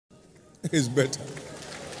It's better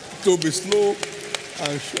to be slow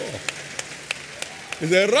and sure.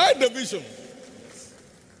 It's a right division.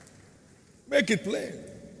 Make it plain.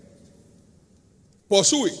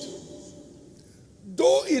 Pursue it.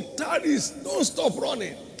 Though it tarries, don't stop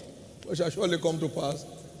running. It shall surely come to pass.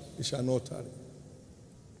 It shall not tarry.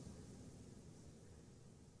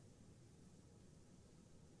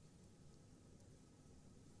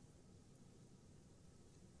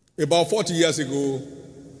 About 40 years ago,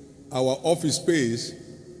 our office space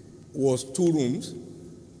was 2 rooms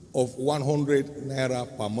of 100 naira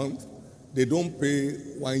per month. They don't pay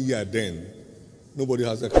 1 year then. Nobody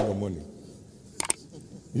has that kind of money.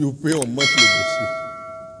 You pay on monthly basis.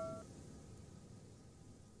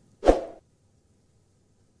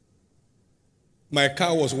 My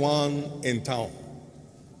car was one in town.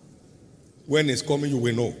 When it's coming, you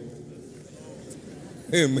will know.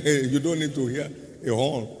 Amen. You don't need to hear a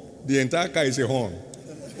horn. The entire car is a horn.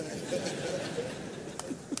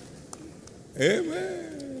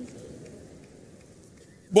 Amen.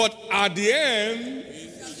 But at the end,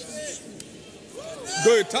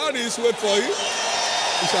 though it tarries, wait for it.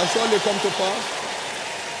 It shall surely come to pass.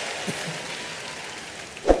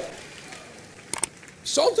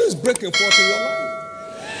 Something's breaking forth in your life.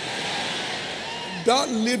 That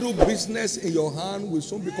little business in your hand will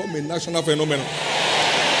soon become a national phenomenon.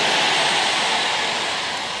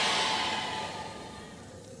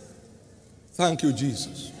 Thank you,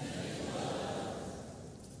 Jesus.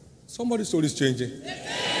 Somebody's story is changing.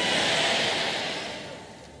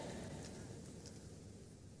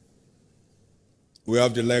 We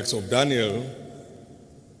have the likes of Daniel,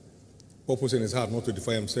 purpose in his heart not to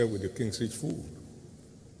defile himself with the king's rich food.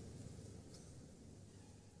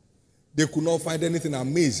 They could not find anything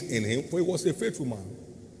amiss in him, for he was a faithful man.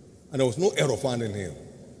 And there was no error found in him.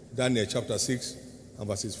 Daniel chapter 6 and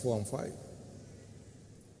verses 4 and 5.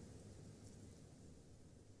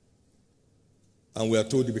 And we are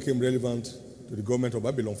told he became relevant to the government of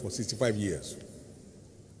Babylon for 65 years.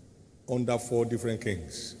 Under 4 different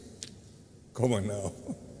kings. Come on now.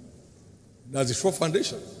 That's the sure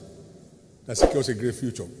foundation that secures a great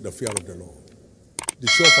future, the fear of the Lord. The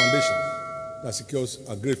sure foundation that secures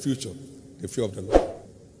a great future, the fear of the Lord.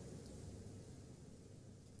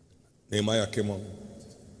 Nehemiah came on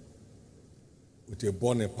with a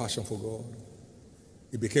burning passion for God.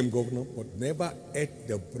 He became governor, but never ate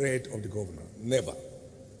the bread of the governor. Never.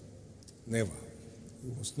 Never. He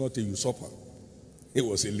was not a usurper. He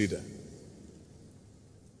was a leader.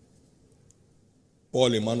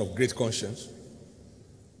 Paul, a man of great conscience,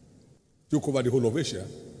 took over the whole of Asia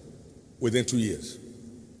within 2 years.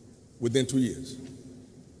 Within 2 years.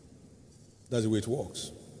 That's the way it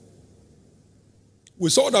works. We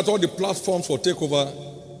saw that all the platforms for takeover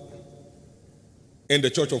in the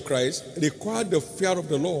Church of Christ required the fear of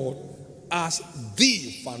the Lord as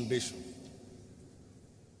the foundation.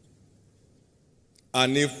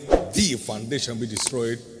 And if the foundation be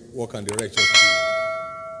destroyed, what can the righteous do?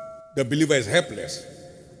 The believer is helpless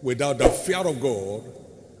without the fear of God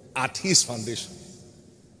at his foundation.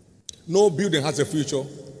 No building has a future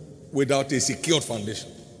without a secured foundation.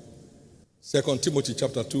 2 Timothy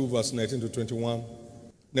chapter 2, verse 19 to 21.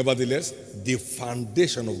 Nevertheless, the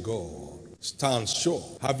foundation of God stands sure,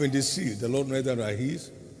 having this seal, the Lord knoweth that are his,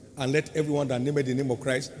 and let everyone that nameth the name of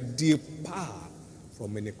Christ depart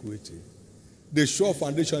from iniquity. The sure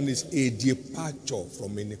foundation is a departure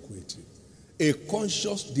from iniquity. A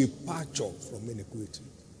conscious departure from iniquity.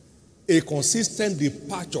 A consistent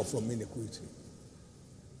departure from iniquity.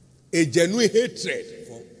 A genuine hatred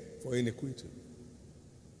for iniquity.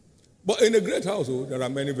 But in a great household, there are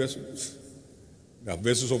many vessels. There are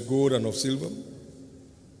vessels of gold and of silver,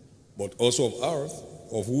 but also of earth,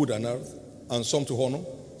 of wood and earth, and some to honor,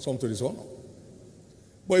 some to dishonor.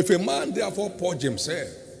 But if a man therefore purge himself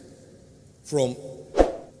from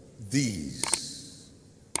these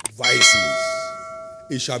vices,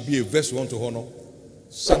 it shall be a vessel unto honor,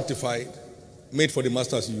 sanctified, made for the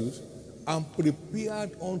master's use, and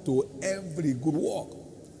prepared unto every good work.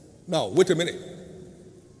 Now, wait a minute.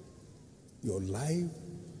 Your life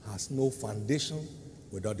has no foundation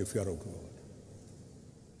without the fear of God.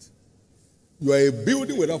 You are a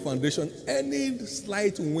building without foundation. Any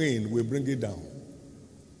slight wind will bring it down.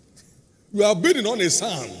 You are building on a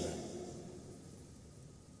sand.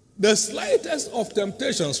 The slightest of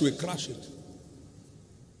temptations will crush it.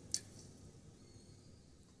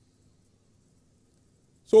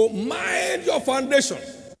 So mind your foundation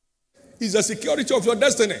is the security of your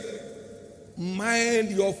destiny.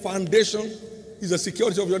 Mind your foundation is the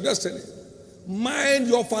security of your destiny. Mind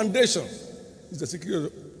your foundation is the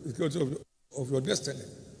security of your destiny.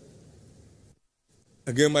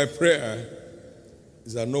 Again, my prayer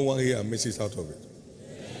is that no one here misses out of it.